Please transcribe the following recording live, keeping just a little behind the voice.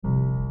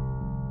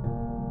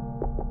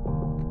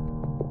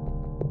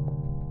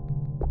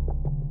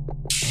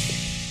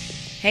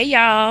Hey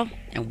y'all,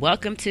 and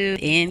welcome to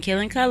In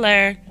Killing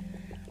Color.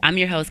 I'm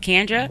your host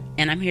Kendra,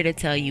 and I'm here to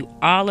tell you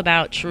all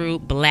about true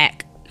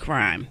black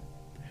crime.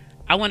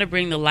 I want to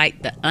bring to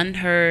light the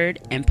unheard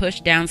and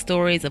pushed down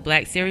stories of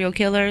black serial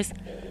killers,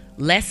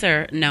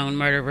 lesser known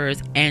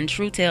murderers, and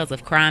true tales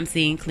of crime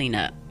scene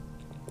cleanup.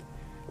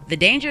 The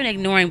danger in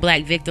ignoring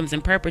black victims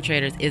and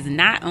perpetrators is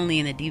not only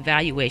in the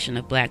devaluation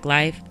of black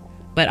life,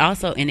 but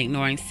also in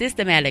ignoring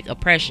systematic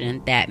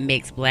oppression that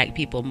makes black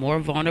people more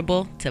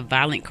vulnerable to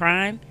violent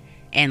crime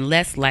and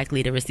less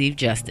likely to receive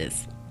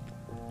justice.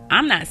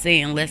 I'm not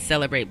saying let's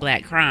celebrate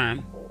black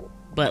crime,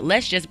 but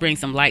let's just bring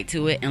some light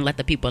to it and let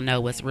the people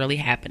know what's really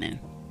happening.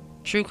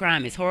 True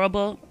crime is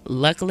horrible.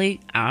 Luckily,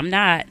 I'm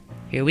not.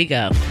 Here we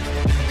go.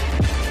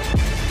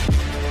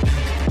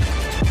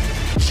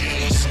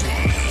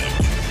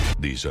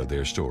 These are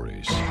their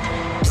stories.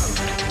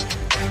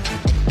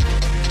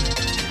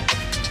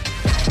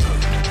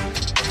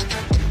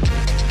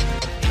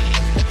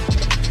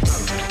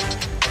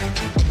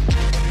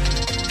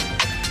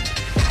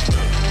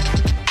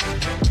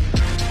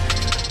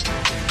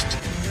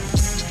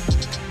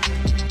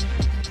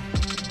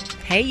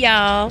 Hey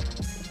y'all,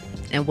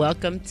 and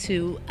welcome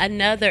to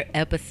another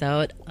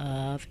episode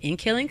of In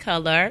Killing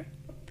Color.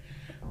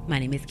 My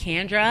name is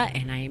Kendra,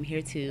 and I am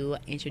here to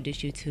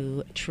introduce you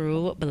to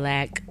true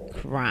black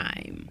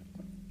crime.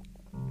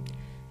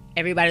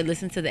 Everybody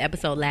listened to the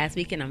episode last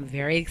week, and I'm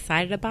very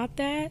excited about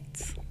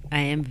that. I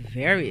am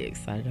very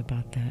excited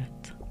about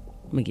that.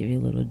 I'm gonna give you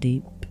a little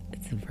deep.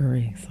 It's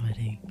very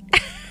exciting.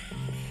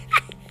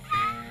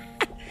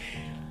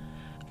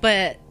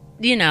 But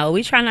you know,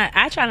 I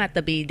try not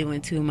to be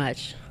doing too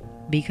much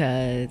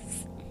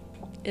because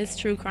it's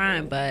true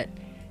crime, but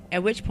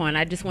at which point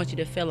I just want you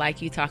to feel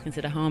like you talking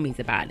to the homies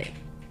about it.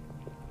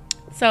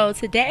 So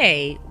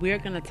today we're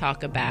going to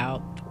talk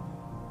about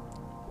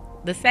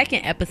the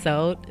second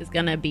episode is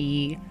going to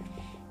be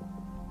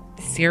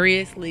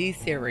seriously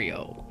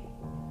serial.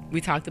 We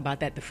talked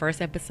about that the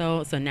first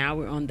episode, so now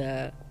we're on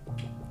the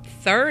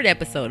third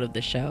episode of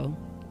the show,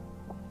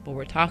 but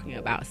we're talking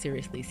about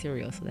seriously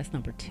serial, so that's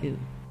number 2.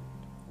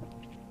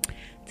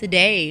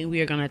 Today,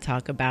 we are going to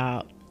talk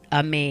about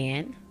a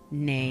man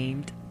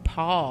named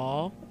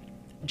Paul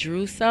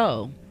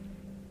Durousseau.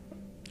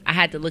 I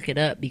had to look it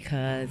up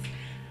because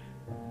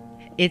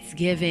it's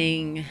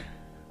giving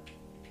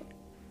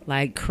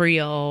like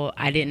Creole.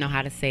 I didn't know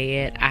how to say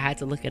it. I had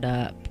to look it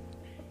up.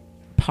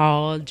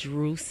 Paul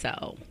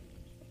Durousseau.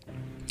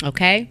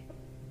 Okay?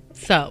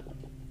 So,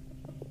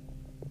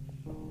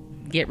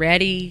 get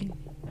ready.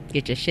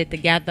 Get your shit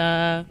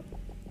together.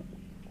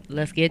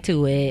 Let's get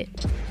to it.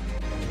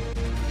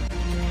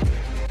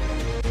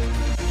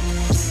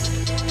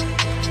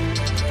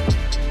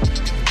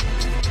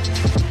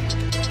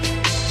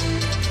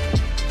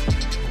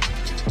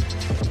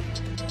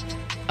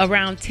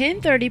 Around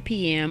 10:30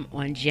 p.m.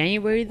 on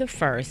January the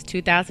 1st,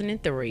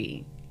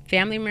 2003,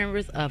 family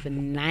members of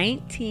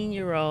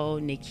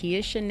 19-year-old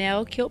Nikia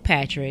Chanel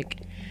Kilpatrick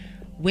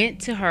went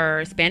to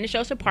her Spanish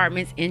Oaks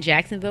Apartments in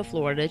Jacksonville,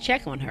 Florida to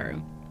check on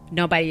her.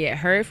 Nobody had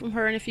heard from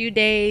her in a few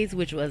days,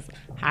 which was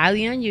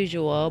highly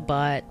unusual,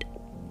 but,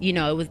 you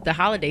know, it was the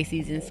holiday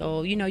season,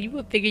 so, you know, you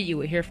would figure you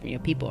would hear from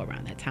your people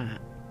around that time.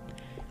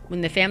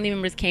 When the family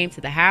members came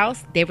to the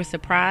house, they were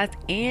surprised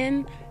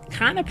and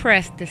kind of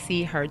pressed to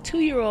see her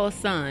 2-year-old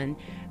son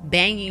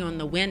banging on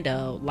the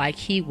window like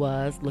he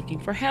was looking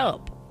for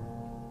help.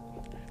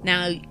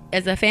 Now,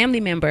 as a family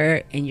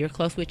member and you're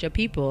close with your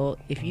people,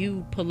 if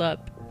you pull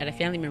up at a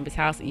family member's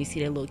house and you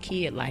see that little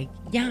kid like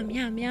yum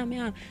yum yum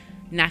yum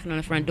knocking on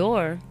the front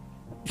door,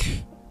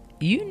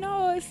 you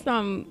know it's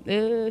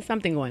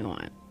something going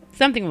on.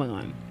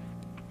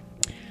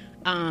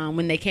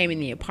 When they came in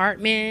the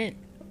apartment,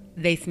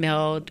 they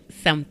smelled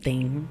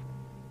something,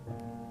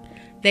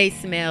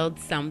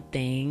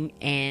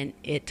 and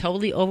it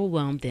totally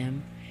overwhelmed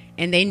them,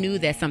 and they knew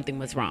that something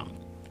was wrong.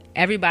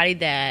 Everybody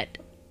that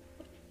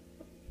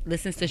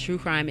listens to true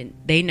crime, and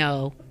they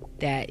know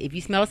that if you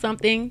smell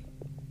something,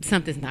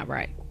 something's not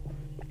right.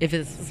 If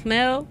it's a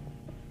smell,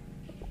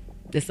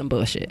 it's some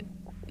bullshit,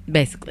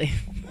 basically.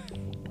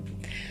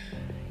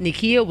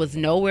 Nikia was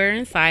nowhere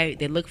in sight.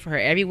 They looked for her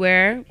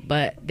everywhere,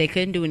 but they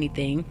couldn't do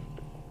anything.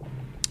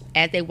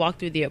 As they walked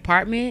through the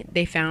apartment,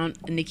 they found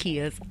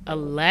Nikia's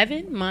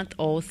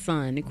 11-month-old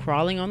son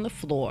crawling on the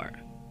floor.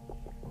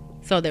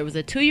 So there was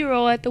a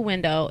 2-year-old at the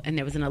window, and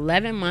there was an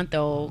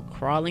 11-month-old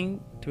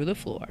crawling through the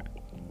floor.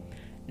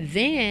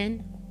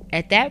 Then,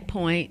 at that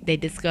point, they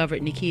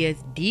discovered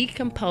Nikia's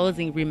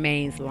decomposing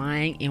remains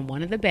lying in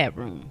one of the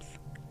bedrooms.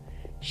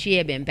 She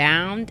had been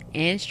bound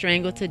and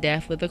strangled to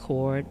death with a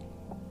cord,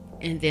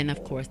 and then,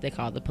 of course, they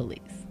called the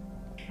police.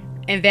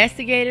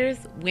 Investigators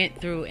went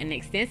through an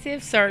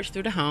extensive search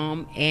through the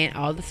home and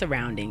all the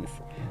surroundings.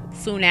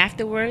 Soon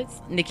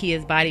afterwards,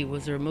 Nikia's body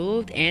was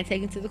removed and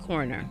taken to the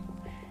coroner.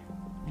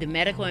 The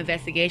medical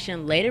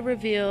investigation later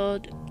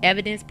revealed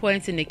evidence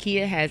pointing to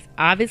Nikia has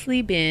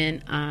obviously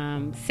been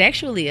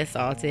sexually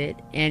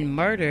assaulted and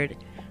murdered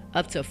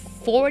up to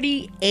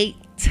 48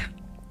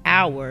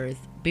 hours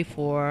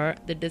before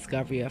the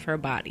discovery of her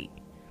body.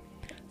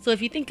 So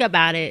if you think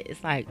about it,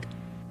 it's like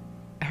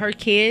her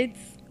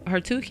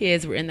two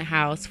kids were in the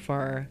house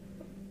for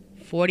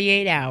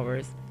 48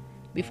 hours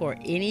before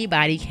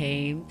anybody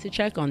came to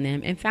check on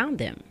them and found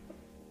them.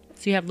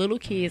 So you have little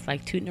kids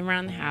like tooting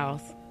around the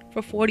house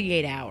for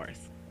 48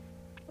 hours.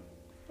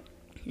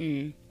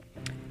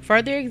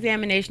 Further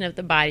examination of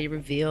the body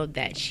revealed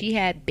that she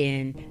had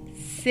been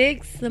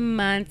 6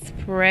 months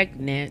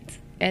pregnant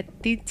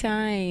at the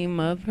time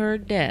of her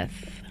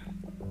death.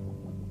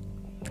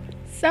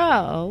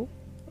 So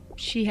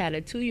she had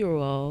a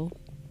 2-year-old.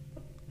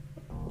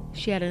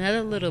 She had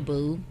another little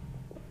boo.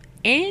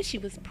 And she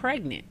was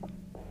pregnant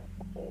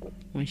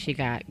when she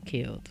got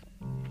killed.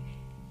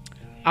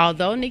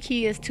 Although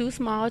Nakia's 2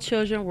 small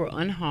children were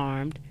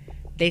unharmed,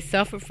 they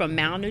suffered from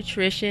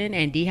malnutrition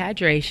and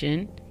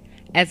dehydration,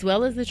 as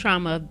well as the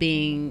trauma of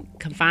being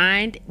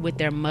confined with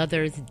their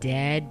mother's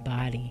dead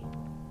body.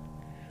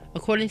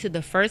 According to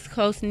the First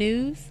Coast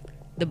News,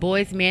 the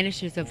boys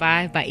managed to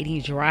survive by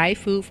eating dry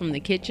food from the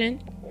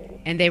kitchen,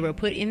 and they were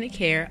put in the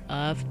care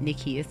of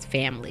Nakia's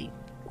family.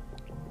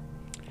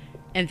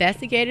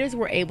 Investigators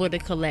were able to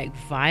collect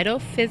vital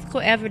physical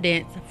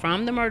evidence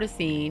from the murder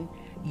scene,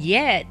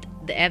 yet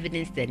the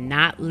evidence did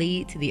not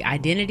lead to the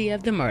identity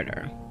of the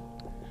murder.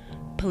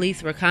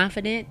 Police were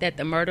confident that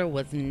the murder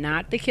was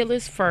not the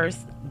killer's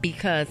first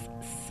because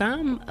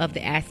some of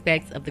the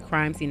aspects of the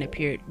crime scene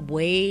appeared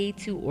way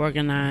too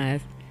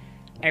organized.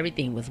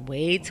 Everything was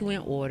way too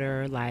in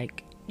order,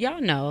 like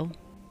y'all know.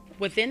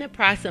 Within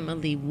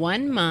approximately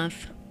 1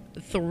 month,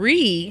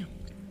 3,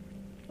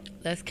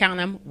 let's count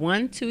them,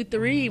 1, 2,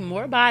 3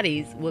 more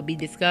bodies would be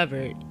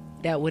discovered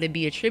that would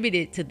be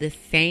attributed to the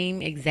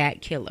same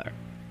exact killer.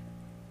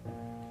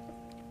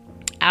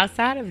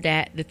 Outside of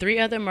that, the 3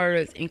 other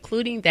murders,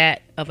 including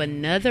that of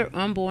another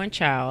unborn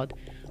child,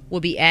 will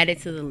be added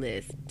to the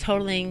list,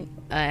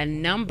 totaling a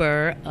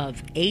number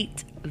of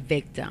 8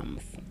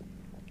 victims.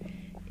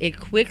 It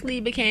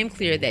quickly became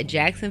clear that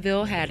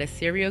Jacksonville had a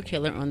serial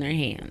killer on their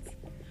hands.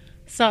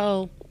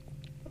 So,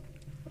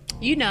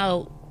 you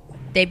know,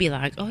 they'd be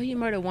like, oh, you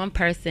murdered one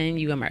person,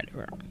 you a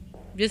murderer.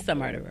 Just a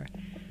murderer.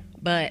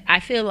 But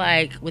I feel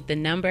like with the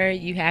number,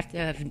 you have to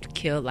have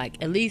killed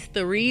like at least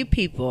 3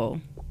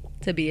 people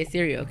to be a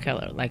serial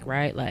killer. Like,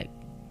 right? Like,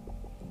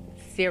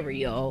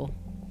 serial,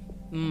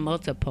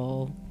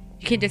 multiple.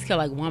 You can't just kill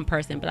like one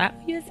person, but like,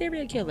 you're a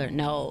serial killer.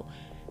 No.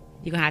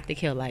 You're going to have to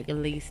kill like at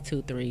least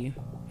 2, 3,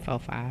 4,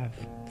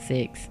 5,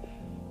 6,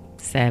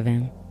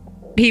 7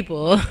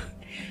 people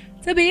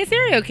to be a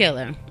serial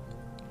killer.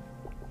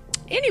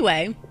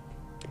 Anyway,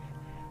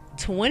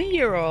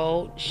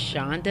 20-year-old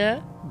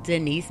Shonda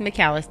Denise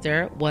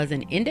McAllister was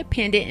an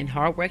independent and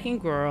hardworking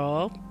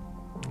girl.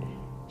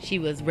 She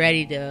was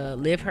ready to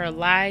live her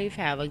life,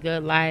 have a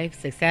good life,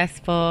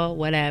 successful,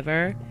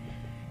 whatever.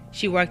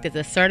 She worked as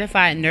a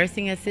certified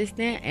nursing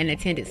assistant and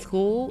attended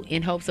school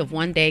in hopes of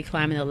one day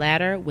climbing the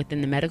ladder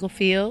within the medical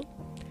field.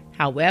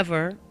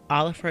 However,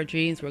 all of her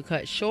dreams were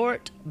cut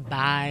short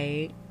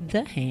by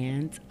the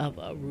hands of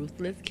a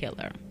ruthless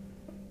killer.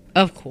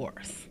 Of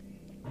course.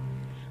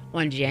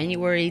 On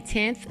January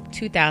 10th,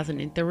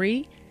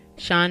 2003,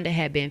 Shonda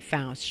had been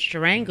found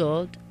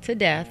strangled to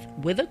death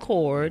with a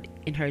cord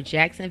in her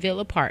Jacksonville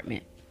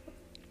apartment.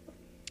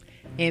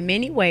 In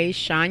many ways,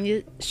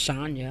 Chandra's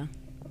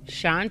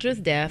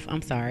death,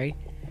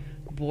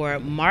 bore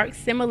marked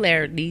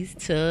similarities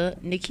to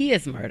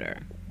Nakia's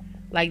murder.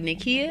 Like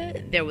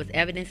Nakia, there was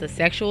evidence of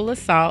sexual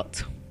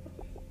assault.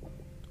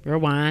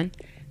 Rewind.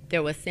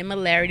 There were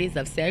similarities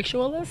of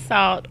sexual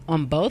assault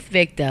on both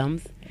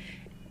victims,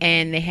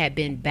 and they had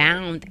been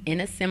bound in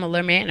a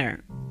similar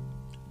manner.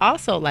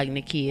 Also, like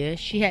Nakia,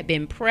 she had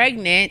been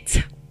pregnant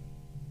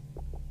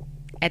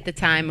at the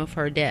time of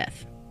her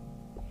death.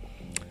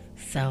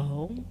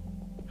 So,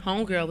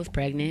 homegirl was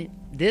pregnant.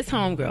 This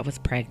homegirl was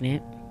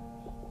pregnant.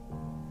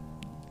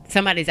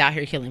 Somebody's out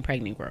here killing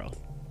pregnant girls.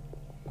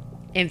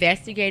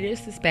 Investigators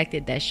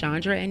suspected that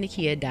Chandra and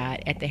Nakia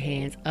died at the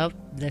hands of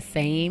the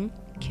same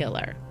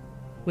killer,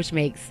 which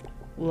makes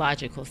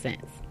logical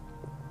sense.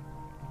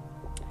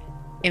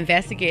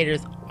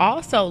 Investigators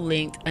also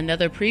linked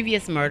another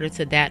previous murder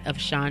to that of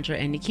Chandra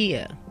and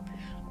Nakia.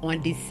 On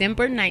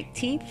December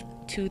 19th,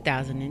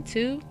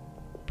 2002,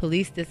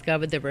 police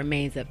discovered the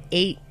remains of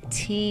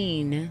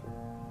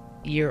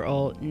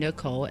 18-year-old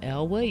Nicole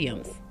L.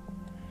 Williams.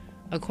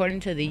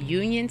 According to the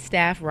Union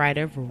staff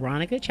writer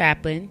Veronica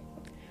Chaplin,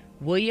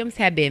 Williams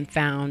had been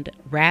found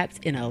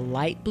wrapped in a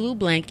light blue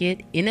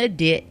blanket in a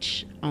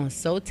ditch on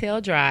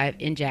Sotel Drive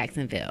in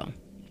Jacksonville.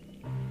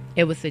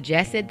 It was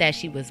suggested that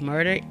she was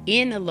murdered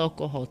in a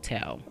local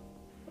hotel.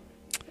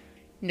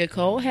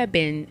 Nicole had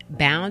been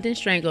bound and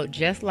strangled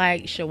just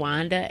like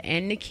Shawanda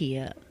and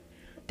Nakia.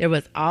 There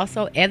was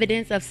also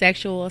evidence of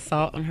sexual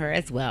assault on her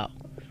as well.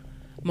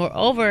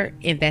 Moreover,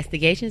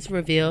 investigations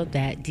revealed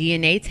that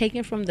DNA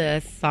taken from the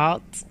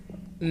assault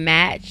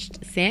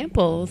matched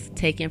samples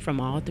taken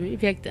from all 3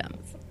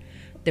 victims.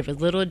 There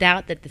was little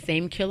doubt that the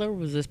same killer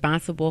was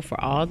responsible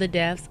for all the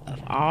deaths of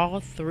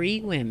all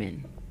 3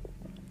 women.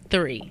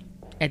 3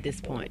 at this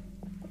point.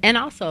 and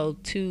also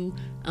 2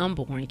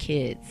 unborn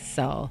kids.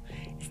 So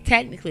it's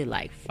technically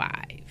like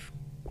 5.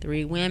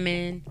 3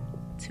 women,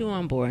 2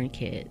 unborn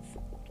kids.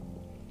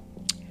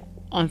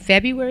 On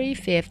February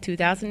 5th,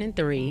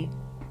 2003,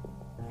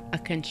 a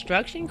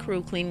construction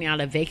crew cleaning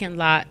out a vacant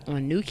lot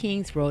on New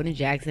Kings Road in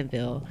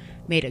Jacksonville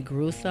made a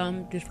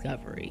gruesome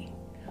discovery.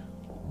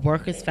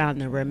 Workers found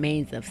the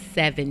remains of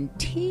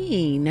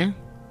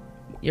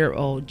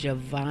 17-year-old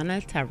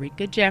Giovanna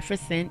Tarika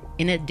Jefferson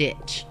in a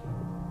ditch.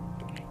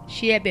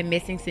 She had been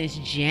missing since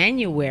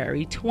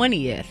January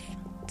 20th,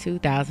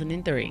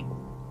 2003.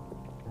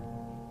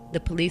 The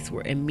police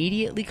were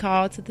immediately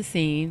called to the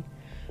scene.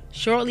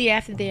 Shortly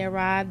after they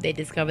arrived, they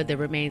discovered the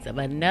remains of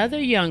another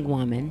young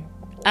woman,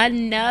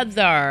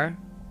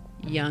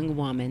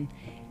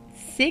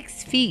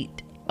 6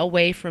 feet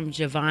away from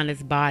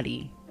Giovanna's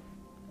body.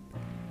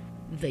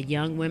 The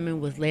young woman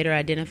was later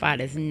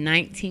identified as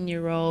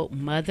 19-year-old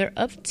mother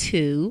of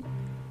 2,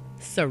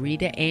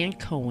 Sarita Ann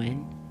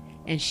Cohen,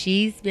 and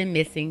she's been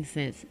missing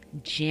since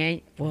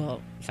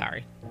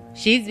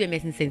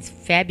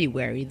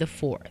February the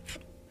 4th.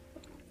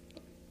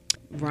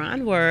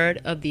 Ron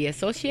Word of the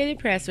Associated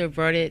Press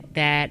reported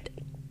that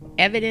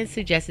evidence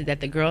suggested that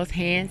the girls'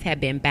 hands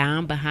had been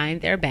bound behind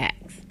their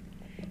backs.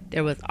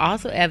 There was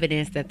also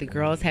evidence that the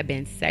girls had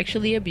been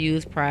sexually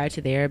abused prior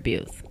to their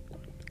abuse.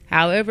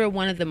 However,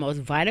 one of the most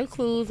vital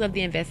clues of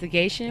the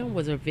investigation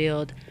was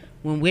revealed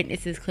when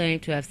witnesses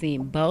claimed to have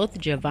seen both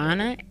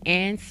Giovanna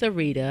and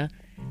Sarita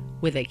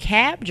with a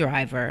cab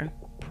driver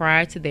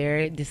prior to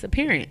their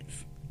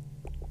disappearance.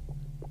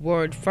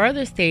 Word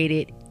further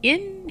stated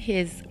in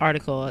his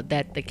article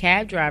that the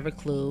cab driver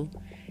clue,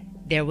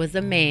 there was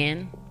a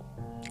man,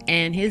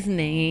 and his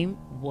name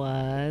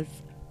was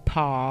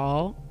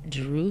Paul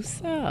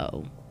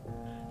Durousseau.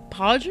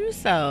 Paul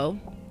Durousseau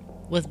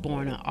was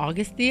born on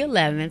August the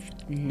 11th,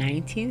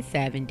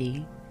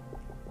 1970,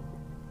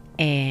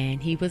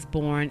 and he was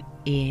born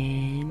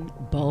in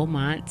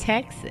Beaumont,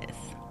 Texas.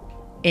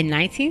 In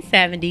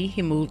 1970,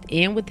 he moved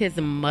in with his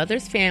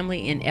mother's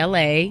family in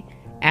LA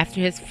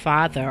after his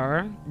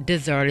father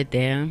deserted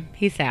them.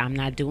 He said, I'm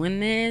not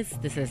doing this.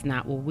 This is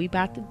not what we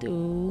about to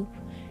do.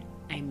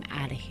 I'm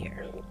out of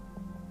here.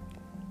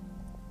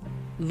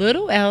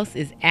 Little else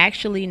is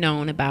actually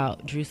known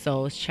about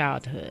Durousseau's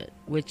childhood,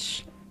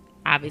 which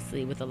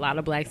obviously with a lot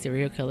of black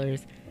serial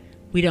killers,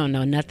 we don't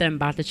know nothing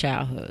about the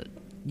childhood.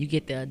 You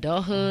get the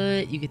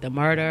adulthood, you get the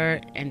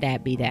murder, and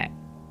that be that.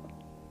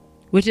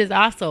 Which is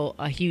also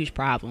a huge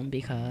problem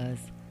because,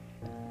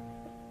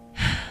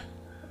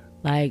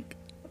 like,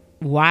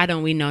 why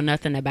don't we know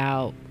nothing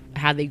about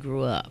how they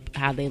grew up,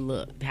 how they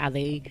looked, how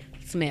they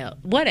smelled,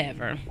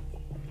 whatever.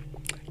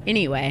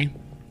 Anyway,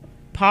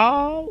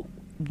 Paul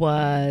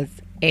was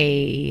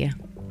a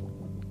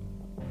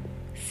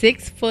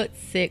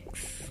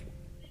 6'6"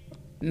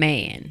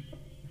 man.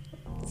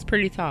 It's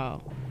pretty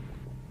tall.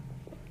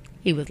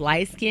 He was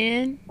light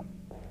skinned.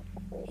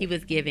 He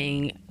was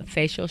giving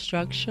facial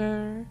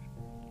structure.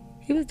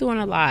 He was doing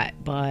a lot,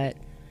 but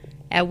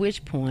at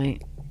which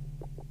point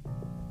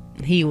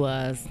he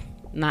was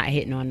not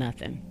hitting on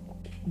nothing.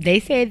 They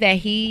say that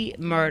he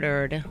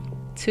murdered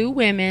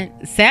seven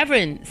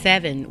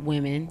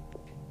women,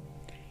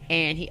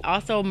 and he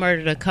also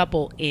murdered a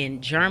couple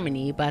in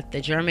Germany, but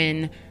the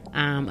German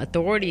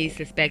authorities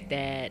suspect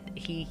that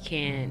he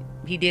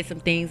did some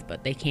things,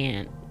 but they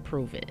can't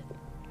prove it.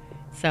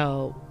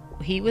 So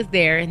he was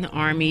there in the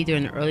army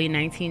during the early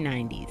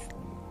 1990s.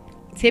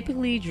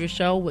 Typically,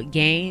 Durousseau would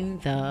gain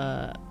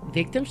the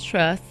victim's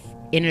trust,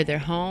 enter their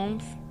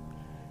homes,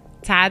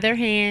 tie their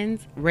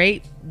hands,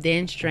 rape,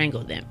 then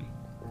strangle them.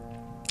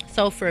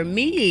 So for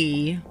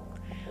me,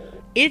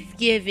 it's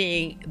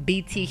giving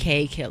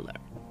BTK killer.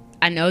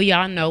 I know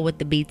y'all know what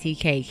the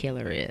BTK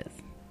killer is.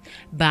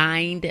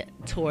 Bind,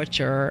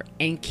 torture,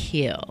 and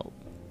kill.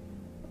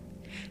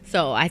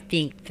 So I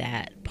think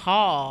that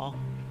Paul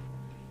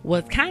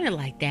was kind of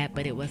like that,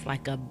 but it was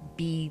like a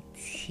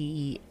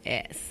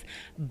BTS.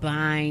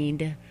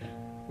 Bind,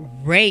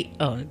 rape.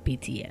 Oh,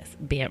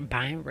 BTS.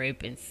 Bind,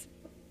 rape, and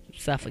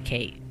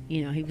suffocate.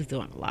 You know, he was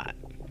doing a lot.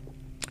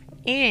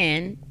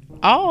 And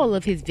all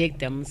of his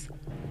victims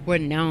were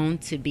known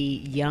to be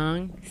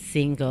young,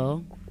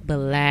 single,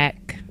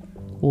 black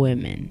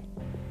women.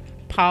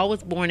 Paul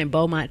was born in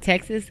Beaumont,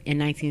 Texas in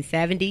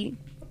 1970,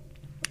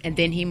 and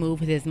then he moved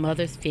with his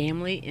mother's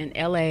family in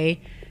LA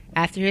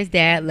after his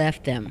dad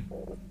left them.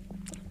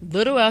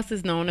 Little else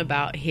is known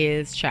about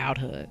his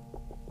childhood.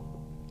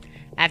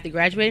 After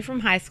graduating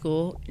from high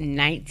school,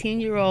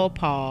 19-year-old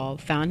Paul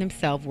found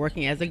himself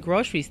working as a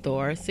grocery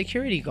store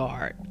security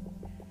guard.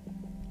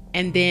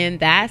 And then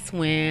that's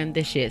when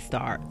the shit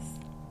starts.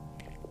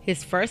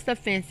 His first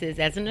offenses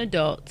as an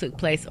adult took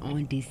place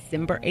on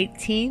December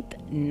 18th,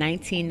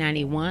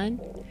 1991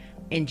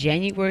 and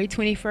January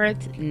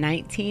 21st,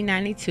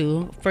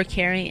 1992 for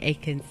carrying a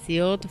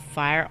concealed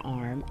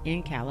firearm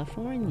in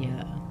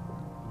California.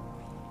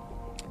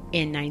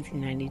 In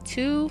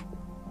 1992,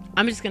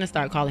 I'm just going to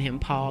start calling him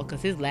Paul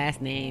because his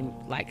last name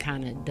like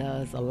kind of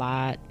does a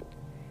lot.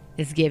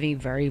 It's giving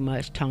very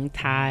much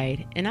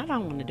tongue-tied, and I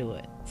don't want to do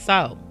it.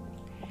 So,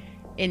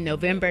 in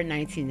November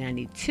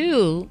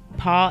 1992,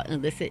 Paul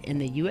enlisted in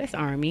the U.S.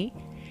 Army,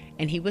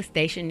 and he was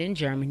stationed in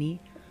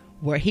Germany,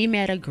 where he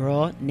met a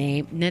girl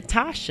named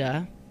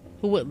Natasha,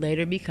 who would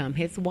later become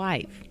his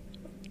wife.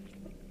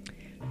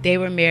 They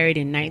were married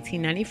in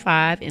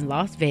 1995 in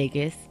Las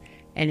Vegas,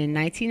 and in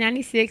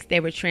 1996, they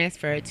were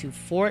transferred to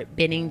Fort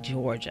Benning,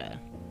 Georgia.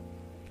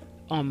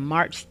 On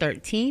March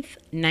 13th,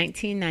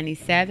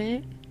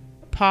 1997,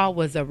 Paul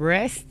was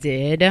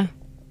arrested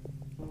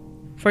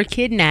for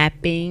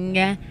kidnapping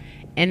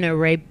and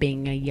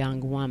raping a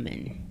young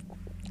woman.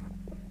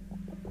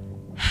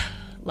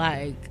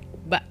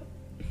 But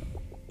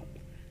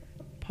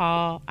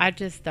Paul, I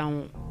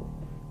don't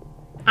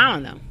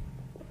know.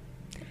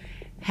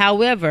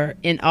 However,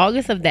 in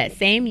August of that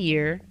same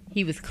year,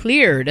 he was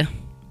cleared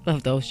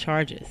of those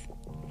charges.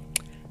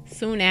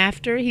 Soon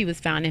after, he was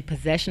found in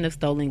possession of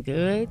stolen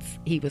goods.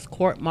 He was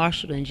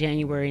court-martialed in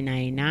January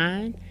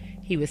 1999.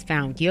 He was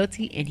found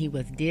guilty, and he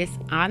was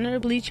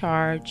dishonorably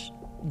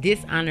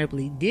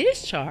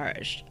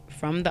discharged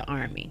from the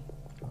Army.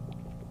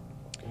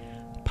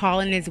 Paul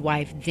and his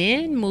wife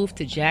then moved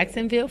to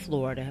Jacksonville,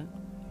 Florida,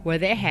 where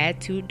they had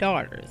 2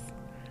 daughters.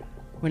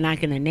 We're not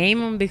going to name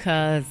them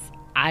because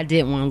I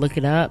didn't want to look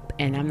it up,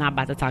 and I'm not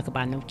about to talk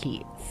about no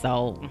kids.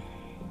 So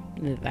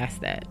that's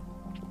that.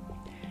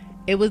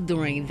 It was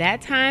during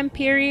that time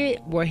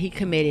period where he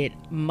committed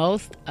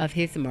most of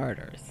his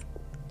murders.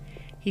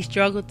 He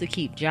struggled to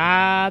keep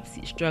jobs,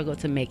 he struggled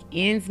to make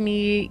ends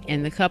meet,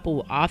 and the couple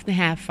would often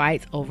have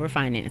fights over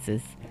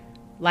finances,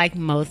 like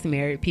most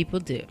married people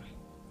do.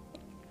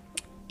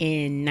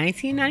 In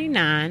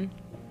 1999,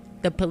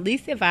 the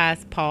police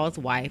advised Paul's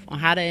wife on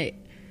how to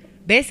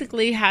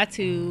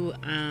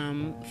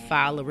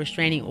file a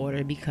restraining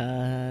order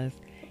because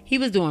he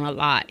was doing a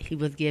lot. He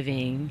was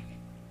giving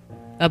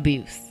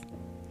abuse.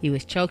 He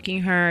was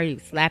choking her, he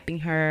was slapping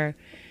her,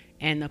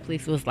 and the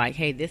police was like,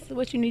 hey, this is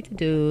what you need to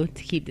do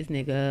to keep this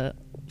nigga,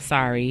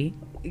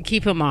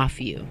 keep him off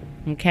you,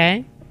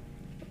 okay?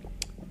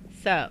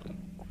 So,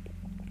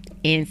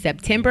 in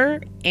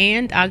September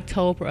and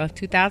October of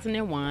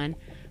 2001,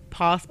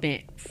 Paul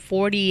spent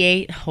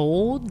 48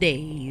 whole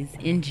days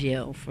in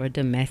jail for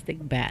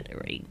domestic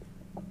battery.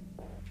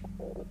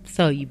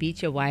 So you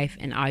beat your wife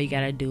and all you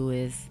gotta do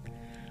is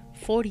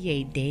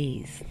 48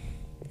 days.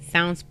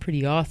 Sounds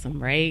pretty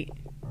awesome, right?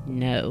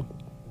 No.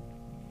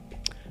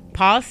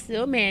 Paul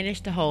still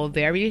managed to hold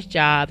various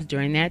jobs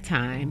during that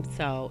time.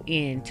 So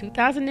in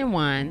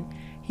 2001,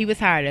 he was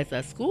hired as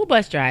a school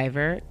bus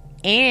driver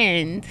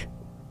and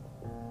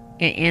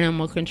an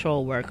animal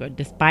control worker,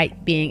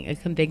 despite being a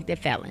convicted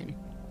felon.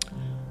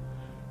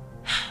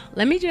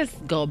 Let me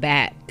just go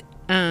back.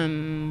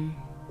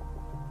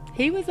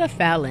 He was a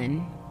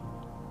felon,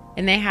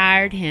 and they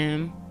hired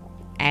him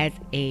as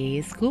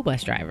a school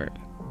bus driver.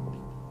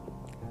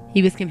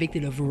 He was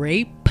convicted of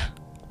rape.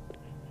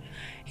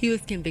 He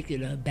was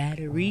convicted of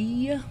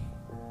battery.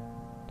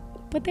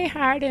 But they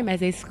hired him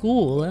as a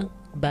school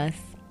bus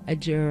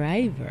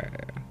driver.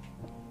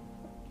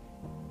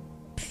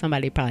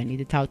 Somebody probably need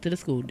to talk to the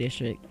school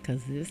district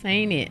because this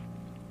ain't it.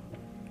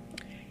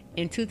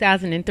 In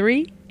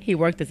 2003, he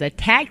worked as a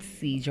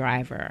taxi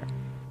driver.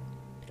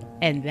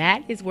 And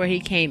that is where he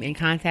came in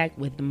contact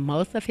with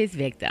most of his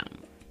victims.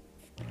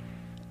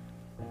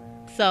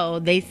 So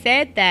they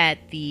said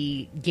that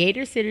the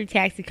Gator City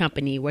Taxi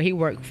Company where he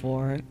worked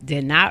for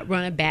did not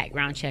run a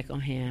background check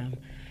on him,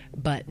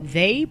 but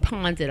they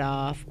pawned it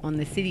off on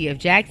the city of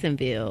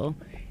Jacksonville,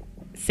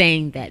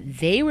 saying that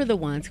they were the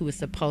ones who were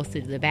supposed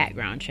to do the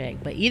background check.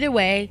 But either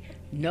way,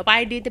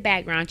 nobody did the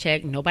background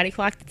check, nobody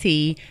clocked the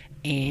T,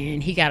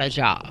 and he got a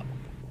job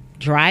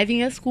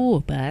driving a school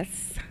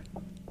bus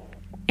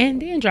and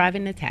then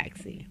driving a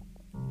taxi.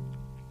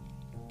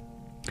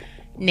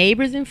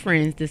 Neighbors and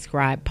friends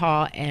described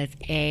Paul as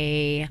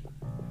a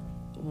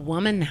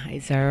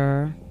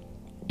womanizer,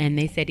 and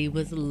they said he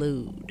was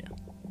lewd.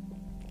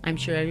 I'm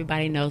sure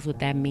everybody knows what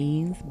that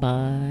means,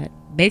 but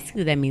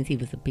basically that means he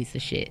was a piece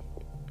of shit.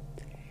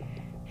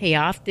 He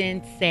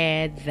often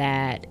said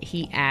that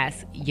he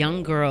asked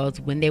young girls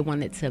when they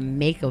wanted to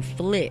make a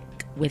flick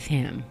with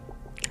him.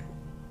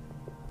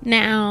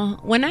 Now,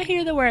 when I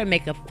hear the word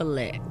make a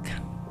flick,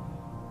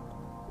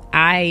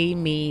 I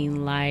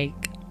mean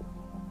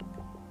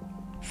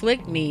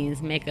flick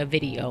means make a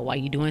video while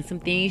you're doing some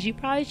things you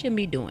probably shouldn't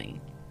be doing.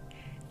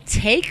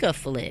 Take a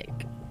flick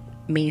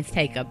means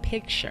take a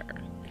picture.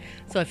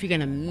 So if you're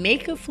going to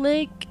make a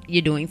flick,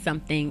 you're doing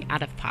something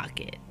out of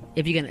pocket.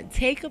 If you're going to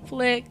take a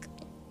flick,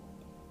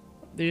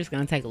 they're just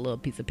going to take a little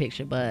piece of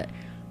picture. But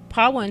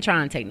Paul wasn't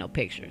trying to take no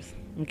pictures,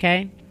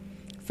 okay?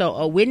 So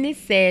a witness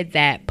said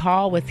that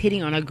Paul was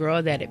hitting on a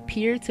girl that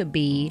appeared to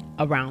be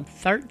around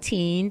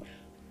 13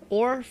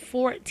 or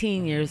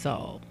 14 years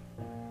old.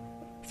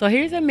 So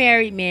here's a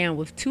married man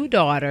with 2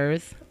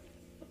 daughters,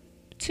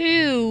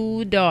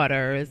 driving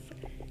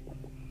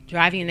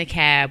in a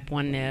cab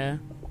wanting to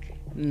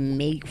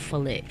make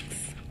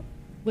flicks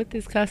with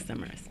his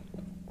customers.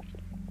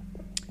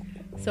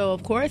 So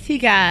of course he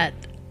got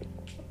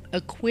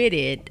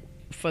acquitted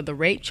for the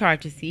rape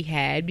charges he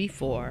had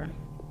before.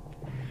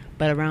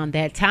 But around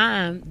that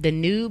time, the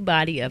nude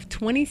body of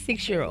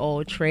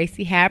 26-year-old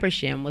Tracy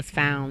Habersham was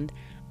found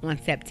on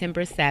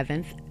September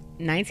 7th,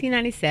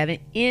 1997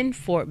 in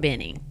Fort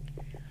Benning.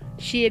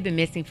 She had been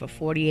missing for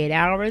 48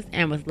 hours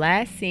and was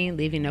last seen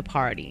leaving a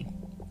party.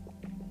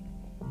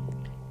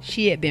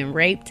 She had been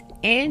raped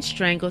and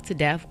strangled to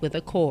death with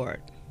a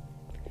cord.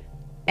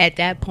 At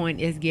that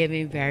point, it's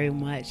giving very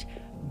much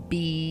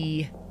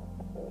BRS.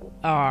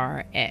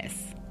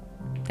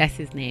 That's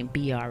his name,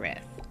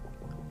 BRS.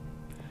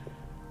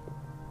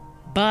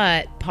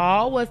 But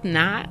Paul was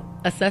not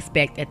a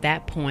suspect at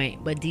that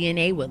point, but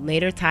DNA would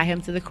later tie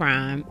him to the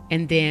crime,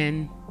 and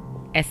then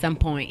at some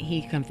point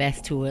he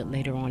confessed to it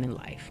later on in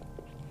life.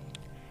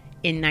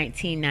 In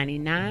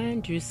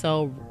 1999,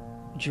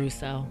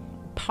 Durousseau,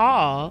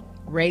 Paul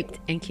raped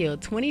and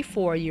killed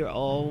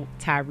 24-year-old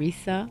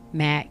Tyresa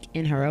Mack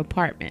in her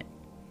apartment.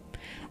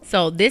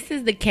 So this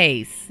is the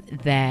case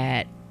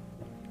that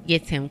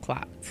gets him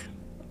clocked.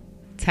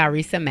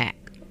 Tyresa Mack.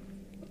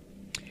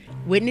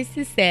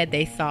 Witnesses said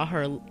they saw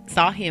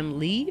him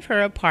leave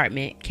her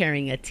apartment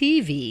carrying a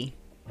TV.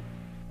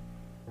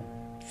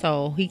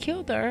 So he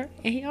killed her,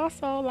 and he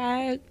also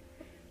let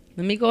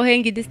me go ahead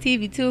and get this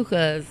TV too,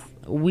 because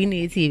we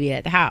need a TV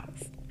at the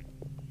house.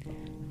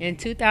 In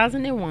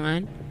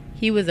 2001,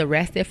 he was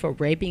arrested for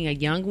raping a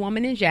young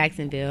woman in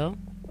Jacksonville.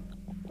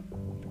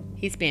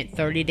 He spent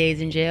 30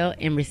 days in jail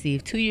and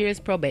received 2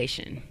 years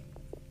probation.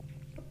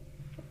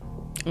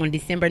 On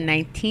December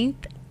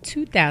 19th,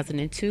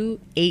 2002,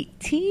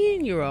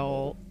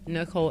 18-year-old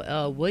Nicole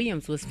L.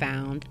 Williams was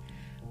found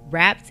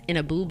wrapped in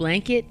a blue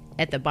blanket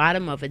at the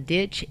bottom of a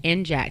ditch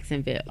in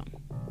Jacksonville.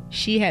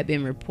 She had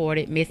been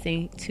reported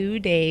missing 2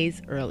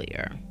 days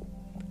earlier.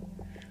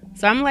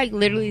 So I'm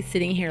literally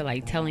sitting here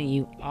telling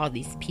you all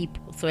these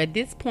people. So at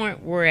this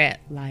point, we're at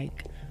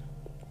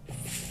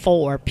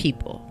 4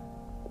 people.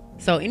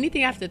 So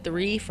anything after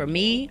 3 for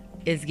me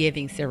is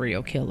giving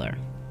serial killer.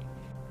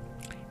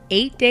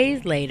 8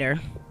 days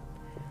later,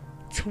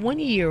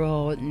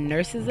 20-year-old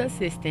nurse's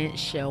assistant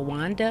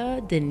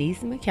Shawanda Denise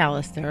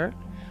McAllister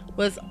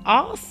was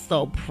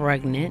also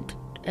pregnant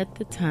at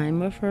the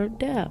time of her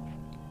death.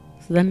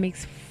 So that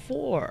makes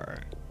 4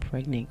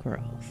 pregnant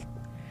girls.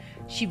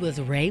 She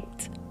was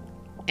raped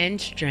and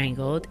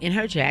strangled in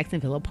her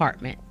Jacksonville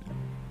apartment.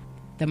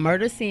 The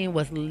murder scene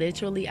was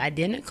literally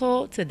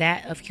identical to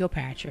that of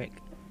Kilpatrick.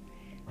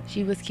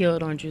 She was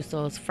killed on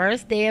Durousseau's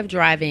first day of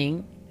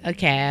driving a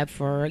cab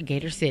for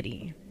Gator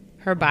City.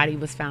 Her body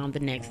was found the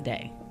next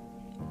day.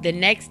 The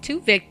next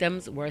 2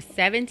 victims were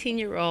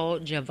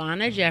 17-year-old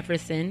Giovanna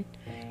Jefferson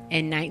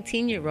and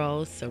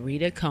 19-year-old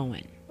Sarita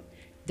Cohen.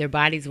 Their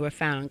bodies were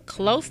found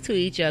close to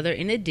each other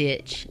in a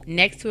ditch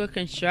next to a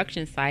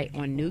construction site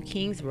on New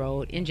Kings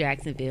Road in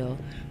Jacksonville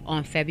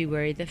on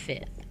February the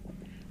 5th.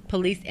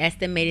 Police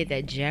estimated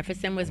that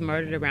Jefferson was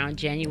murdered around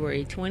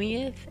January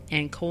 20th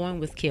and Cohen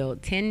was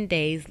killed 10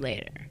 days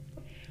later.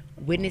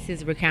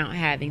 Witnesses recount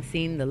having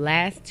seen the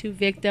last 2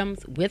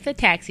 victims with a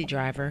taxi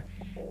driver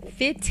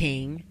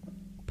fitting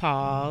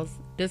Paul's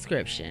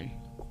description.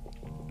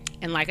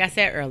 And like I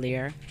said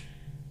earlier,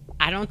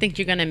 I don't think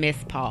you're going to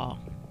miss Paul.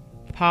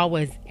 Paul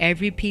was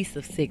every piece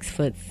of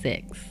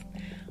 6'6".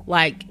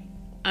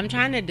 I'm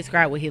trying to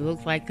describe what he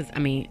looks like, because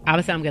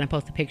obviously I'm going to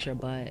post a picture,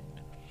 but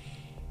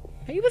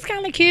he was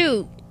kind of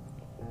cute.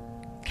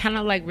 Kind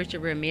of like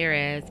Richard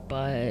Ramirez,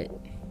 but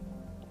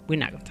we're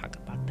not going to talk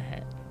about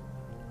that.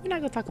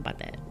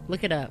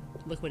 Look it up.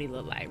 Look what he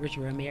looked like.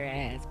 Richard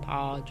Ramirez,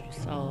 Paul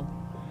Durousseau.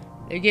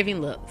 They're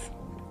giving looks.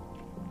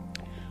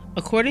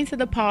 According to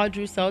the Paul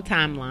Durousseau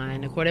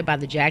timeline, accorded by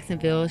the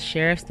Jacksonville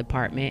Sheriff's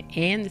Department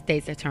and the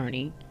state's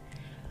attorney,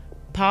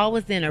 Paul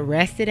was then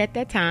arrested at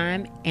that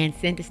time and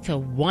sentenced to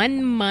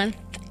 1 month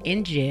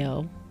in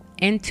jail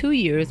and 2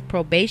 years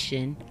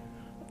probation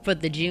for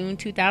the June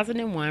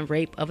 2001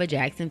 rape of a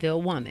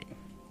Jacksonville woman.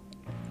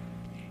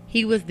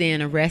 He was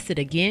then arrested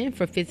again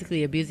for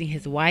physically abusing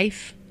his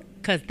wife,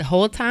 because the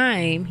whole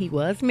time he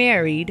was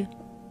married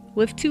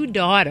with 2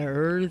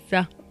 daughters.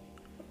 Let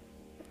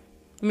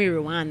me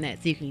rewind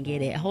that so you can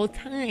get it. The whole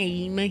time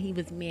he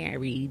was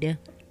married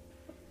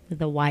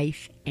with a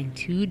wife and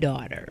 2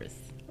 daughters.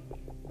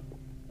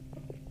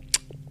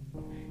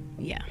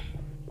 Yeah.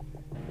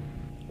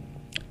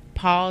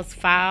 Paul's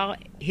file,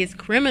 his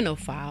criminal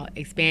file,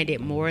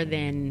 expanded more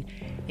than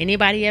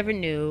anybody ever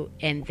knew.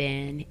 And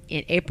then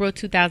in April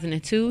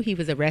 2002, he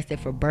was arrested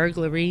for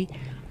burglary,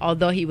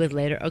 although he was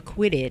later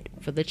acquitted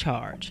for the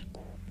charge.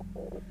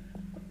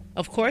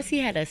 Of course, he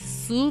had a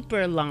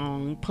super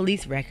long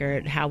police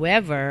record.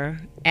 However,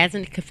 as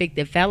a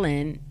convicted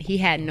felon, he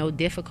had no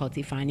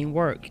difficulty finding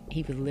work.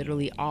 He was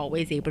literally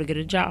always able to get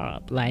a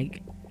job.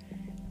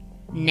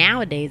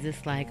 Nowadays,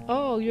 it's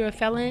oh, you're a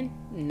felon?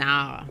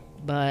 Nah.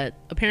 But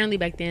apparently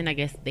back then, I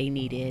guess they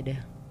needed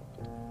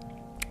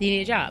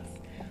jobs.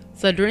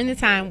 So during the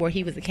time where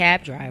he was a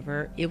cab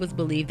driver, it was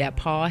believed that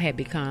Paul had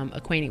become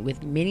acquainted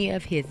with many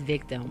of his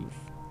victims.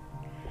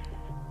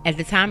 At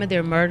the time of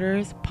their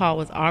murders, Paul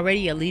was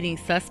already a leading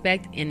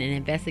suspect in an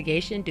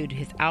investigation due to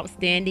his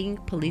outstanding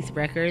police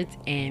records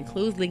and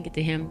clues linking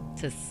to him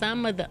to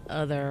some of the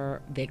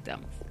other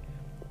victims.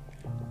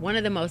 One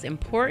of the most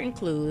important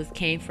clues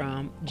came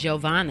from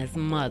Giovanna's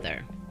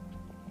mother.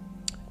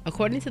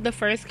 According to the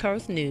First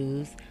Coast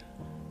News,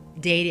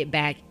 dated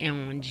back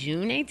on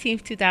June 18,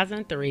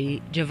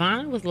 2003,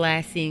 Giovanna was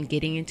last seen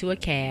getting into a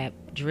cab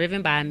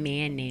driven by a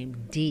man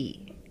named D.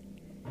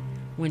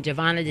 When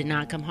Giovanna did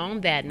not come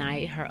home that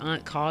night, her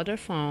aunt called her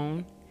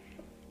phone,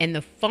 and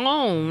the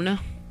phone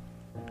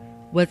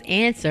was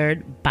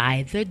answered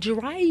by the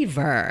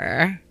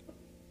driver.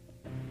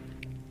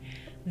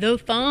 The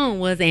phone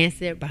was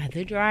answered by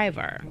the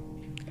driver.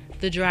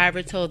 The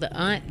driver told the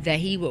aunt that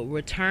he would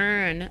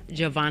return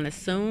Giovanna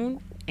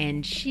soon,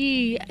 and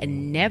she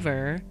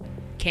never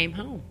came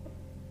home.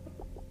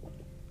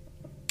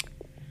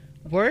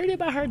 Worried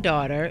about her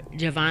daughter,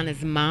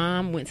 Giovanna's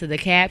mom went to the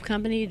cab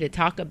company to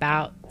talk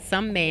about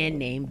some man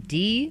named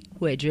D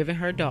who had driven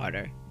her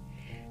daughter.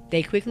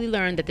 They quickly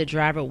learned that the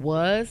driver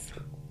was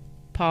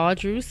Paul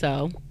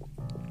Durousseau,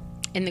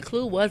 and the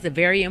clue was a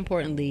very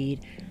important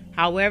lead.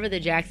 However, the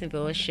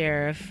Jacksonville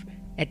sheriff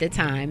at the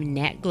time,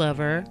 Nat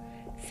Glover,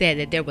 said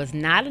that there was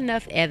not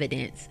enough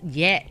evidence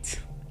yet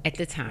at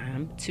the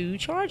time to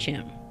charge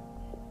him.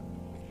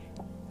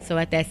 So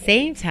at that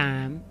same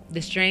time,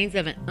 the strains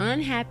of an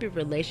unhappy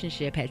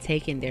relationship had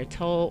taken their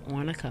toll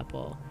on a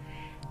couple.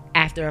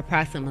 After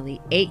approximately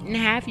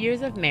 8.5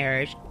 years of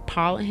marriage,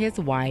 Paul and his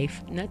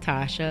wife,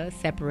 Natasha,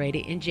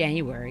 separated in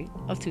January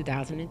of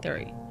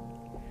 2003.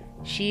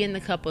 She and the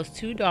couple's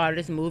 2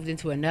 daughters moved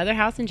into another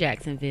house in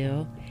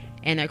Jacksonville,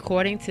 and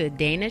according to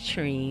Dana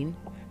Treen,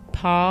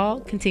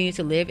 Paul continued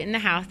to live in the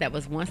house that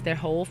was once their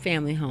whole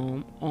family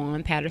home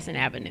on Patterson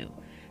Avenue.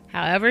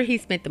 However, he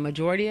spent the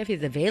majority of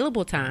his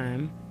available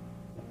time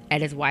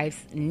at his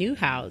wife's new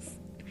house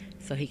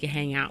so he could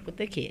hang out with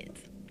the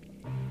kids.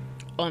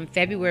 On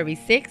February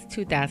 6,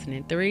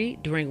 2003,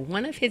 during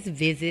one of his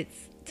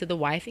visits to the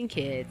wife and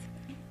kids,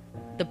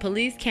 the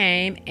police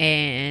came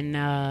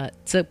and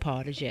took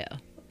Paul to jail.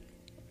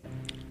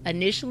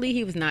 Initially,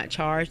 he was not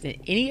charged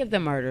in any of the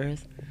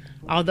murders,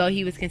 although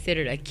he was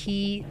considered a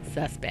key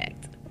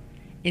suspect.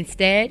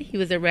 Instead, he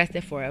was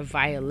arrested for a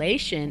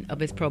violation of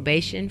his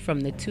probation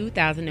from the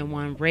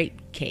 2001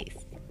 rape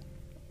case.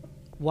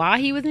 While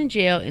he was in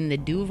jail in the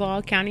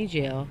Duval County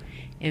Jail,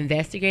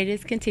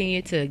 investigators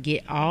continued to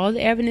get all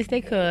the evidence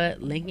they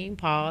could linking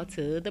Paul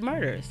to the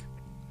murders.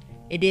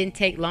 It didn't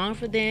take long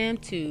for them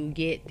to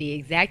get the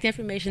exact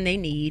information they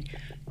need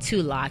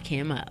to lock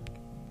him up.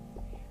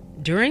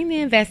 During the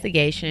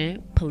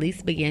investigation,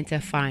 police began to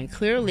find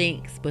clear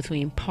links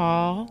between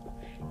Paul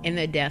and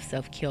the deaths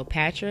of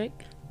Kilpatrick,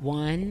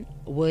 1,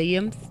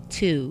 Williams,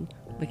 2,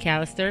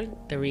 McAllister,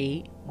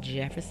 3,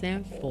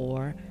 Jefferson,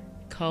 4,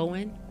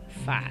 Cohen,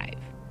 5.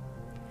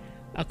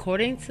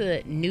 According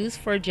to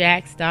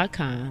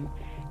news4jax.com,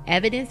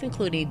 evidence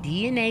including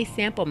DNA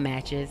sample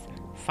matches,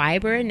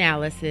 fiber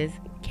analysis,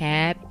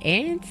 cab,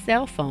 and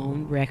cell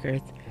phone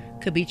records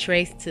could be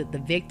traced to the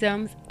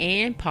victims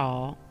and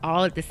Paul,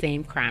 all at the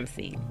same crime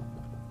scene.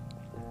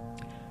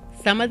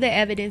 Some of the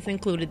evidence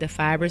included the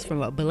fibers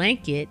from a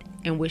blanket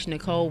in which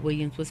Nicole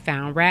Williams was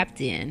found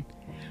wrapped in,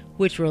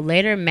 which were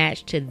later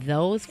matched to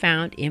those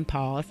found in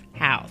Paul's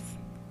house.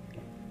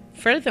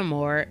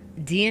 Furthermore,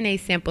 DNA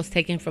samples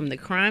taken from the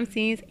crime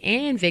scenes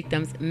and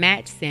victims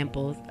matched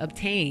samples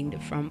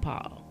obtained from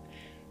Paul.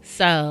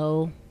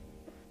 So,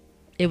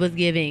 it was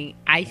giving,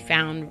 I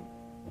found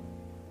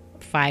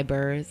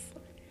fibers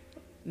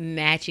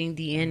matching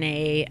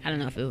DNA. I don't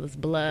know if it was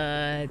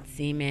blood,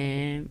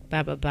 semen,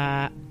 blah, blah,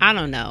 blah. I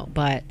don't know.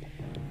 But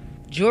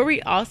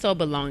jewelry also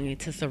belonging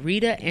to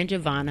Sarita and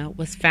Giovanna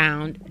was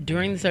found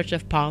during the search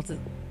of Paul's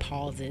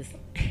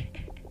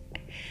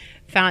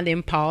found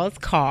in Paul's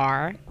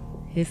car,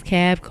 his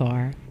cab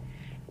car,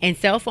 and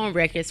cell phone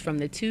records from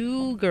the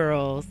 2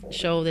 girls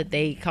show that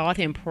they called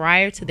him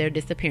prior to their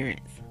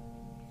disappearance.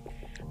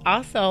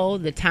 Also,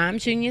 the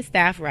Times Union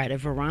staff writer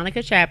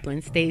Veronica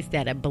Chaplin states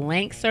that a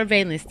blank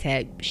surveillance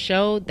tape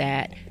showed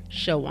that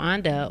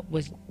Shawanda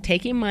was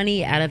taking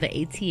money out of the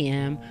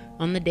ATM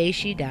on the day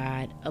she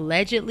died.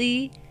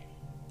 Allegedly,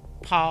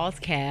 Paul's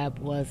cab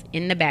was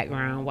in the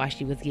background while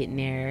she was getting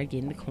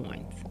the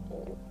coins.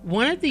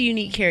 One of the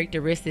unique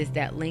characteristics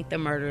that linked the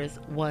murders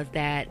was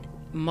that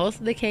most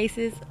of the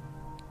cases,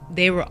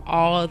 they were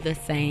all the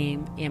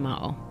same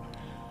MO.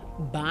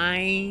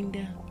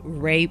 Bind,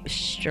 rape,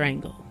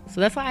 strangle. So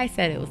that's why I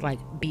said it was like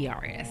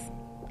BRS.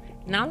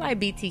 Not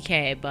like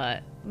BTK,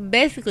 but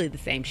basically the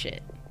same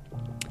shit.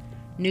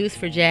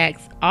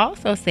 News4Jax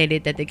also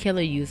stated that the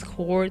killer used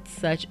cords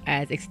such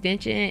as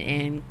extension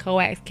and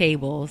coax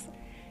cables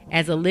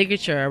as a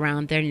ligature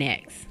around their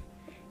necks.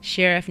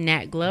 Sheriff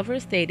Nat Glover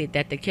stated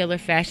that the killer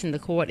fashioned the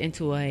cord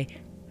into a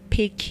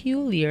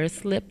peculiar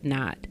slip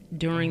knot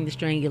during the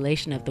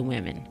strangulation of the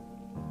women.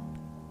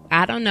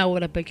 I don't know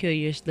what a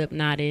peculiar slip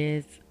knot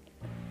is.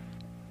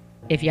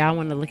 If y'all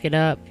want to look it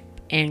up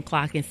and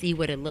clock and see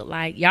what it looked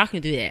like, y'all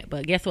can do that.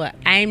 But guess what?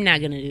 I'm not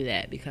going to do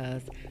that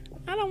because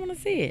I don't want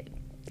to see it.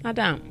 I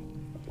don't.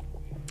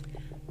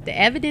 The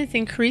evidence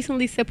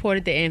increasingly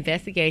supported the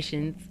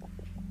investigation's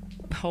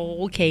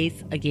whole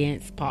case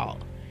against Paul.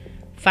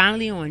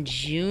 Finally, on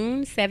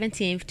June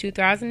 17th,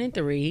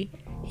 2003,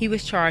 he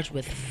was charged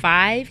with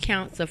 5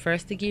 counts of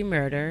first-degree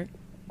murder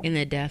in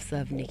the deaths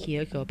of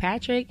Nikia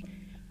Kilpatrick,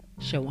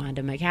 Shawanda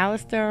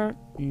McAllister,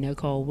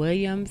 Nicole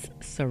Williams,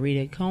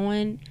 Sarita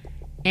Cohen,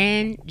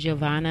 and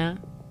Giovanna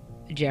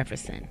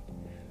Jefferson.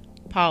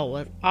 Paul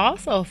was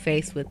also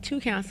faced with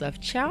 2 counts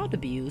of child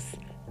abuse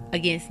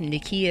against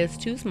Nikia's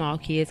 2 small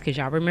kids, because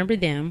y'all remember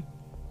them,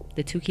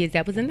 the 2 kids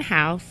that was in the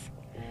house,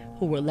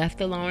 who were left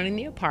alone in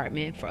the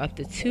apartment for up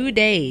to 2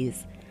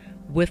 days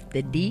with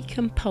the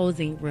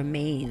decomposing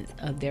remains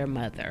of their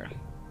mother.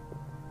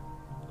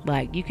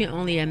 Like, you can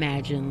only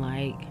imagine,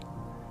 like,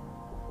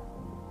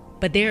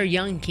 but they're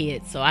young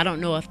kids, so I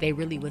don't know if they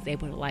really was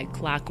able to, like,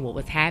 clock what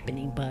was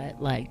happening,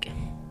 but, like,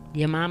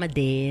 your mama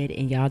dead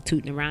and y'all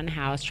tooting around the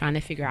house trying to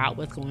figure out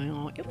what's going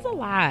on. It was a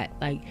lot.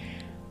 Like,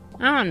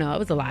 I don't know, it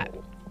was a lot.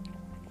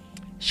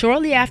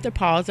 Shortly after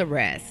Paul's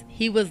arrest,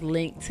 he was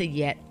linked to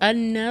yet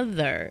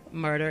another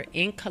murder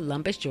in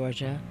Columbus,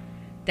 Georgia,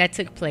 that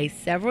took place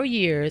several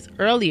years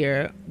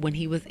earlier when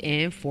he was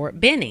in Fort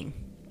Benning.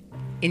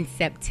 In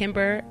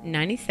September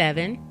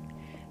 97,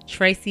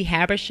 Tracy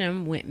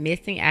Habersham went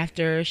missing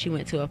after she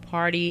went to a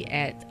party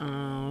at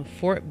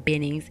Fort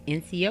Benning's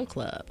NCO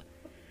club.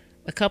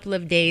 A couple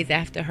of days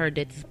after her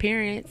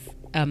disappearance,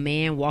 a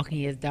man walking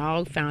his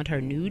dog found her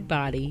nude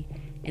body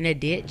in a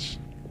ditch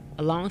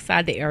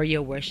alongside the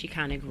area where she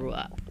kind of grew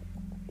up.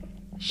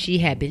 She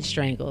had been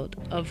strangled,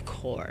 of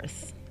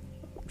course.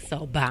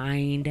 So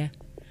bind,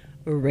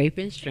 rape,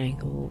 and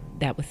strangle,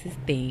 that was his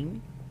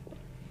thing.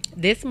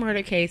 This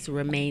murder case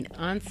remained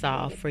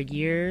unsolved for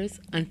years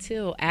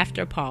until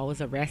after Paul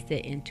was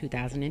arrested in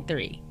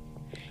 2003.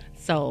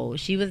 So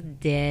she was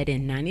dead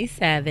in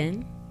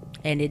 97,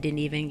 and it didn't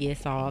even get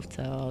solved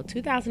till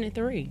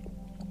 2003.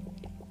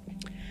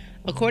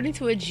 According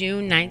to a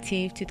June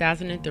 19,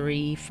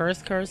 2003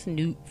 First Coast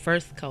News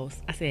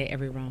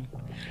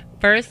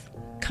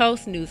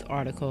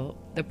article,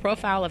 the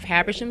profile of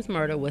Habersham's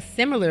murder was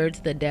similar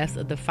to the deaths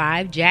of the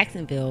 5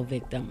 Jacksonville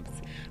victims,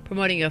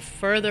 promoting a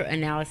further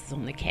analysis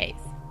on the case.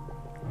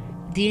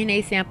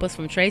 DNA samples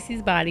from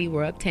Tracy's body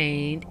were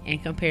obtained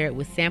and compared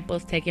with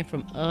samples taken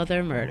from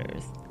other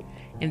murders.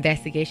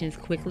 Investigations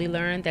quickly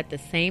learned that the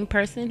same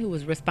person who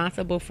was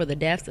responsible for the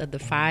deaths of the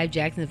 5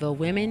 Jacksonville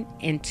women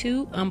and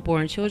 2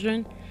 unborn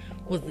children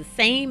was the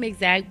same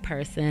exact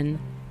person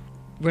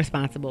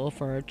responsible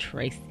for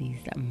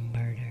Tracy's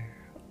murder.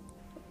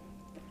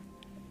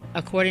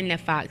 According to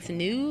Fox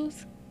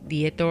News,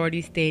 the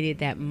authorities stated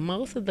that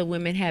most of the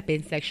women had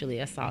been sexually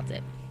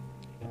assaulted.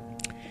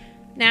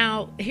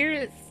 Now,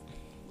 here's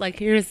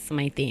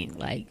my thing.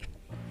 Like,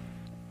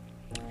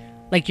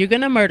 you're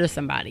gonna murder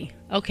somebody.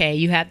 Okay,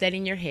 you have that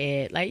in your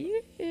head. Like,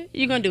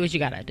 you're gonna do what you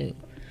gotta do.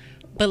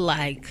 But,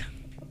 like,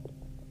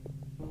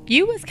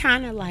 you was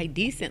kind of, like,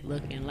 decent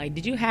looking. Like,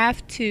 did you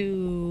have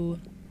to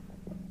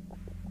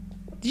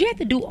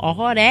do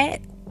all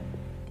that?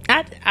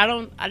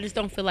 I just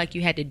don't feel like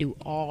you had to do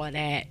all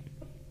that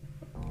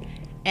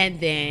and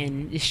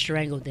then just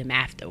strangle them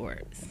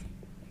afterwards.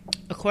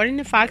 According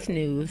to Fox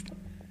News,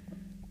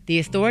 the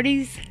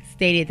authorities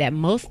stated that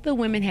most of the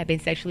women had been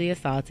sexually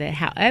assaulted.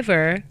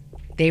 However,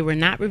 they were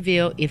not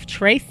revealed if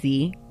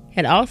Tracy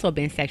had also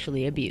been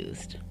sexually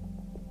abused.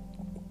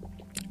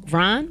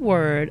 Ron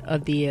Word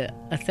of the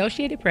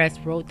Associated Press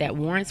wrote that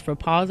warrants for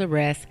Paul's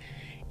arrest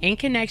in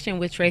connection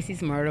with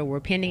Tracy's murder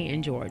were pending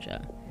in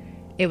Georgia.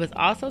 It was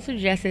also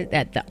suggested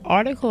that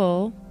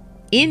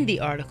in the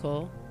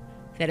article,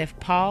 that if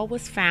Paul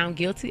was found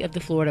guilty of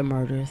the Florida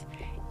murders,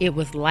 it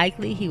was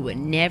likely he would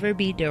never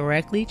be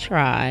directly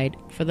tried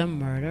for the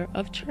murder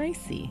of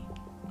Tracy.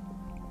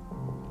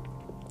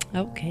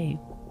 Okay.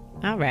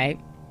 All right.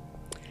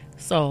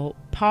 So,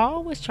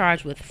 Paul was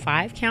charged with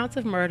 5 counts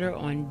of murder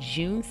on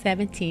June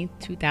 17,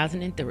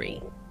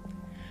 2003.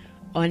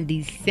 On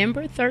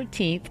December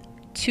 13th,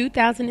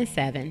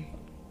 2007,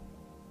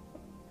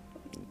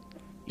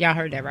 y'all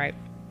heard that right?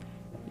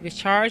 He was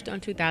charged on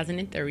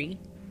 2003.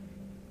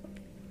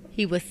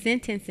 He was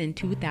sentenced in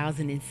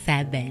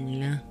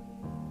 2007.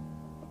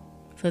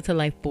 So to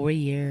like 4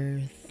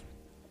 years.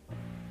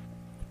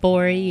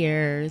 4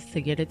 years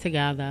to get it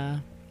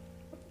together.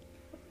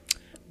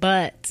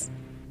 But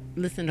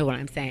listen to what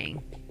I'm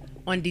saying.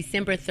 On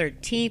December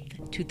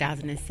 13th,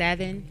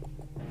 2007,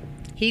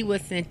 he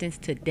was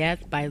sentenced to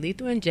death by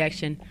lethal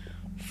injection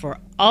for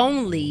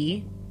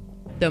only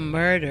the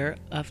murder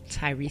of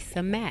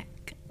Tyresa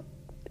Mack.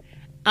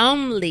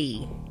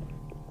 Only.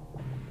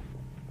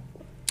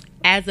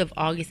 As of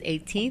August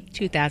 18th,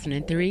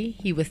 2003,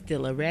 he was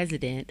still a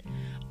resident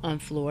on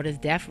Florida's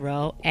death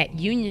row at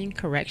Union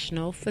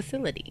Correctional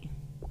Facility.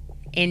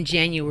 In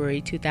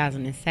January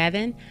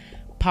 2007,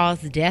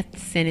 Paul's death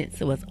sentence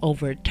was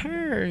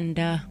overturned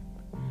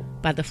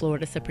by the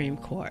Florida Supreme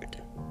Court.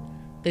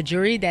 The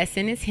jury that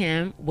sentenced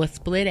him was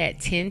split at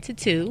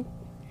 10-2,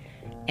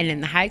 And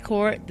in the High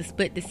Court, the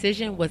split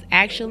decision was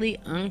actually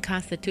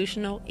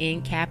unconstitutional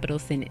in capital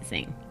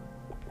sentencing.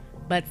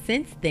 But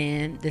since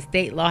then, the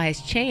state law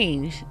has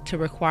changed to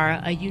require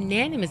a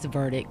unanimous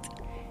verdict,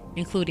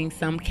 including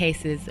some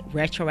cases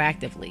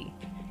retroactively.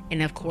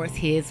 And of course,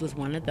 his was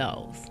one of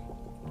those.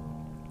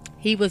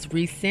 He was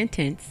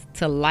resentenced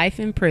to life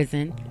in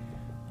prison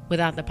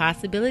without the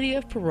possibility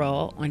of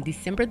parole on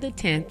December the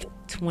 10th,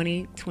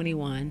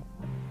 2021,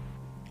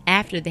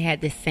 after they had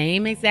the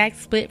same exact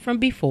split from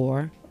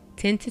before,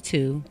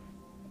 10-2,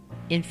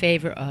 in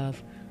favor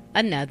of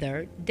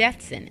another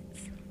death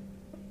sentence.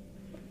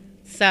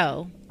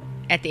 So,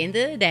 at the end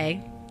of the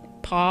day,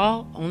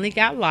 Paul only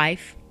got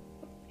life.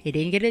 He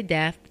didn't get a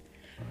death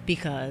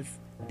because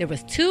there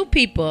was 2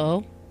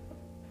 people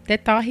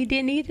that thought he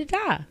didn't need to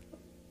die.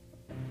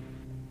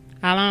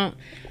 I've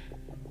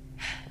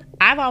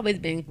always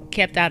been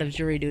kept out of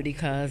jury duty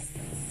because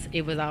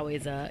it was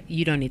always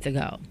you don't need to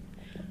go.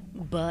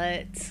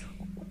 But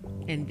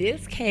in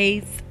this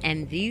case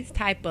and these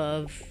type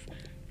of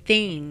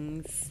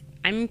things,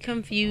 I'm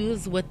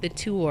confused what the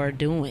 2 are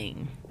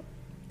doing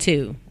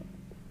too.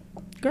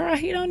 Girl,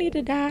 he don't need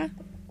to die.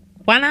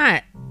 Why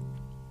not?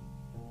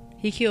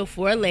 He killed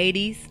 4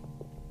 ladies,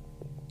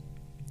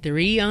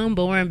 3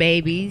 unborn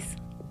babies.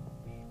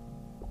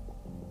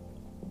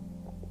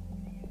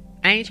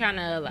 I'm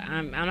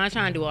not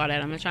trying to do all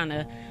that. I'm not trying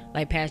to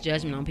pass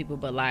judgment on people,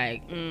 but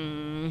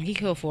he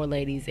killed 4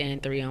 ladies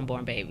and 3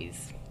 unborn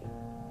babies.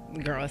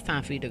 Girl, it's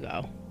time for you to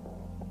go.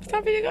 It's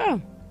time for you to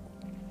go.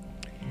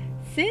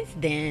 Since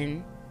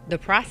then, the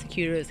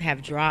prosecutors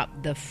have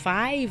dropped the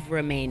 5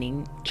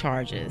 remaining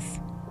charges.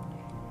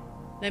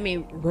 Let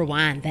me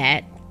rewind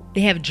that.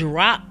 They have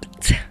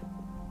dropped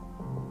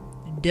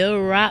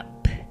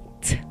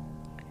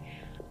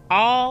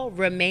all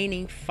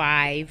remaining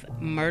 5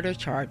 murder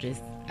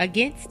charges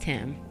against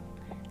him,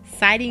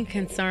 citing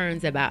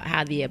concerns about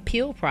how the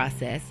appeal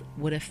process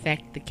would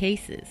affect the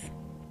cases.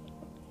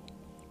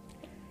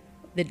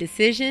 The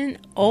decision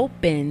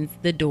opens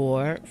the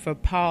door for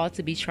Paul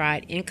to be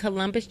tried in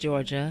Columbus,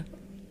 Georgia,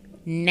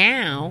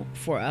 now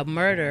for a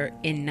murder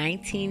in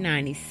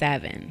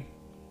 1997.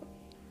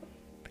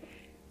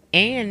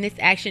 And this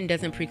action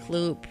doesn't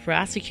preclude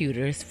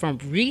prosecutors from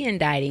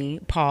re-indicting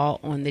Paul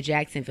on the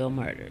Jacksonville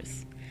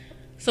murders.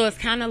 So it's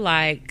kind of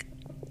like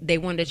they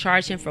wanted to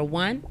charge him for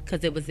one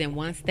because it was in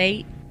one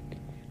state.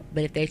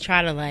 But if they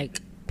try to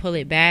pull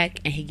it back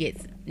and he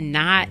gets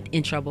not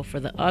in trouble for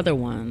the other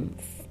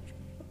ones,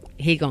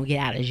 he gonna get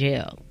out of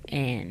jail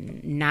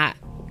and not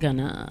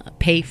gonna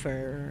pay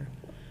for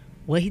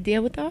what he did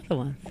with the other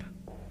ones.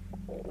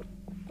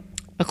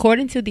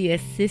 According to the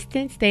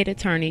Assistant State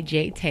Attorney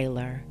Jay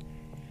Taylor,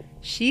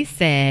 she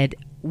said,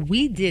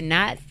 "We did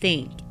not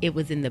think it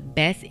was in the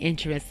best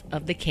interest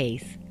of the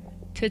case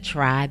to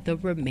try the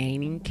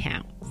remaining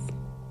counts."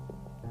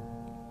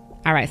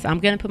 All right, so I'm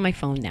going to put my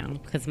phone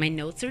down because my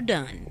notes are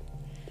done.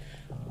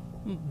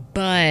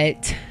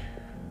 But,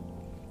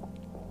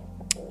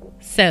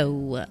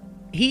 so,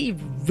 he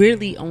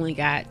really only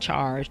got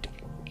charged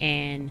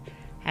and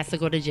has to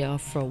go to jail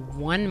for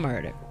 1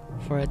 murder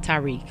for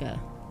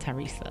Teresa.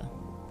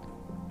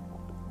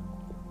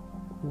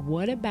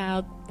 What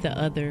about the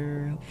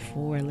other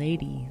 4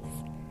 ladies?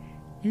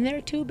 And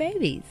their 2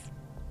 babies.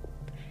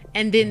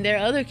 And then their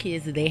other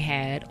kids that they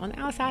had on the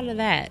outside of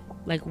that.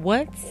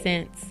 What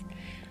sense?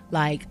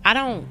 I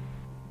don't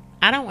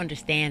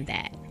understand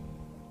that.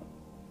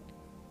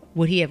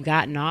 Would he have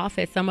gotten off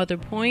at some other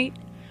point?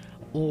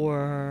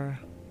 Or,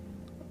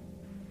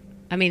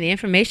 the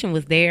information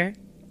was there.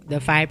 The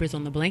fibers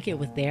on the blanket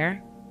was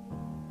there.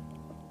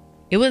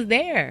 It was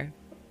there.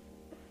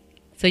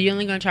 So you're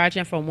only going to charge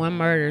him for 1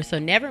 murder. So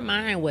never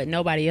mind what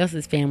nobody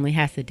else's family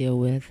has to deal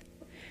with.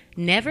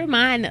 Never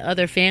mind the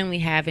other family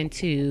having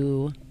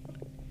to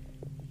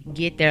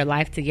get their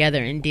life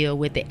together and deal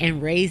with it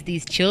and raise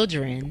these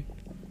children.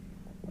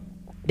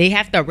 They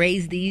have to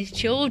raise these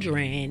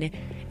children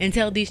and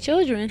tell these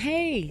children,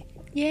 hey,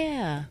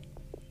 yeah,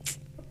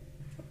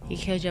 he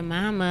killed your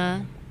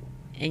mama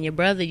and your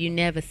brother you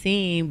never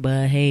seen,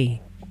 but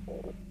hey,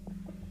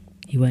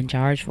 he wasn't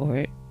charged for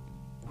it.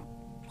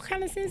 What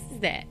kind of sense is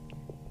that?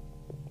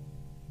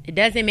 It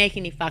doesn't make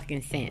any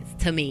fucking sense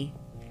to me.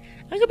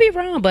 I could be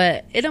wrong,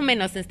 but it don't make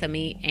no sense to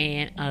me.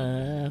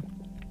 And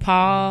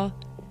Paul,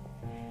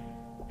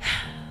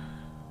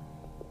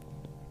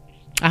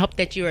 I hope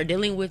that you are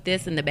dealing with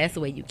this in the best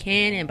way you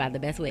can. And by the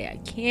best way I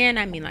can,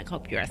 I mean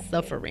hope you are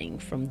suffering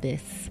from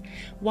this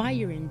while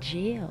you're in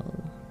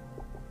jail.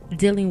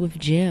 Dealing with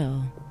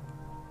jail.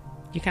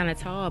 You're kind of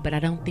tall, but I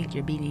don't think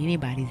you're beating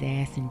anybody's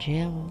ass in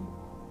jail.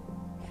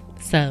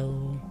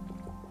 So,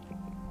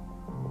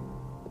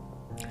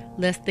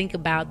 let's think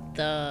about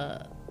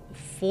the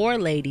 4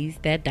 ladies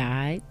that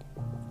died.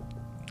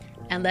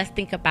 And let's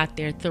think about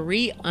their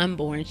 3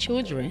 unborn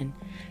children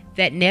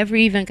that never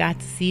even got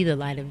to see the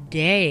light of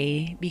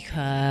day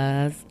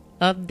because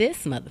of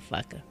this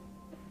motherfucker.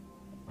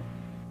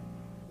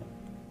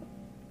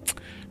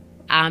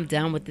 I'm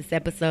done with this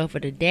episode for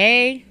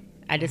today.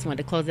 I just wanted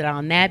to close it out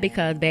on that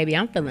because, baby,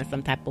 I'm feeling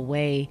some type of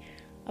way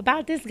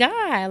about this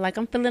guy. Like,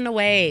 I'm feeling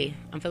away.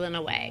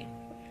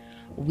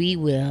 We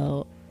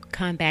will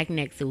come back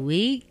next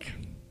week.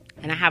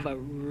 And I have a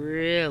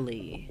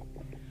really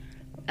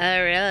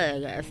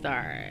good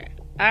story.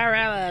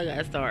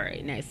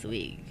 Next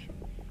week.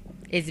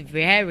 It's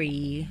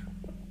very...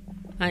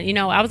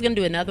 I was going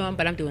to do another one,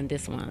 but I'm doing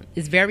this one.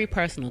 It's very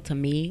personal to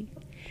me.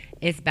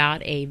 It's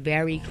about a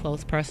very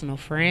close personal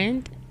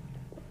friend.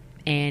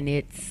 And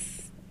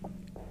it's...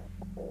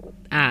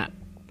 I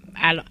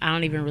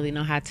don't even really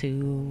know how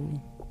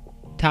to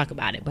talk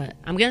about it, but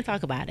I'm going to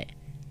talk about it.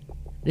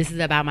 This is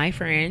about my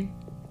friend,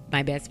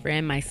 my best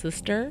friend, my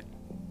sister.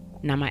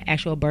 Not my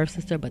actual birth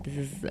sister, but this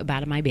is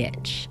about my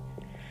bitch.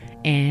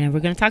 And we're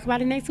going to talk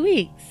about it next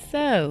week.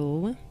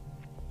 So,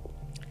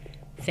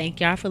 thank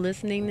y'all for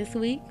listening this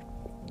week.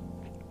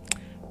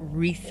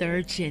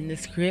 Research and the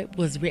script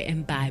was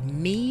written by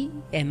me,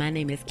 and my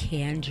name is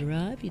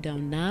Kendra, if you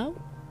don't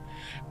know.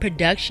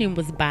 Production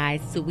was by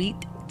Sweet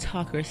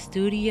Talker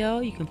Studio.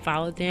 You can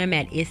follow them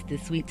at It's the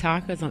Sweet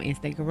Talkers on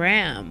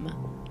Instagram.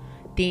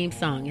 Theme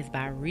song is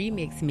by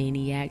Remix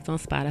Maniacs on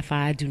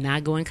Spotify. Do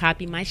not go and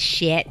copy my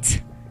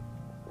shit,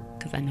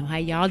 because I know how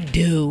y'all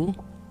do.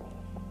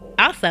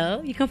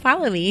 Also, you can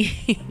follow me.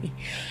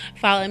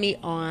 Follow me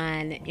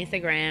on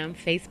Instagram,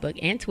 Facebook,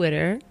 and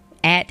Twitter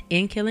at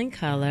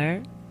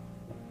InKillingColor.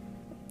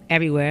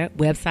 Everywhere.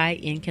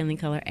 Website,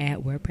 InKillingColor at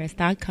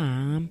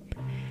WordPress.com.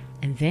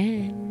 And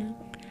then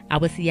I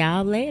will see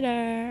y'all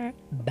later.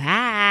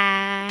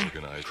 Bye.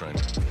 Organized crime.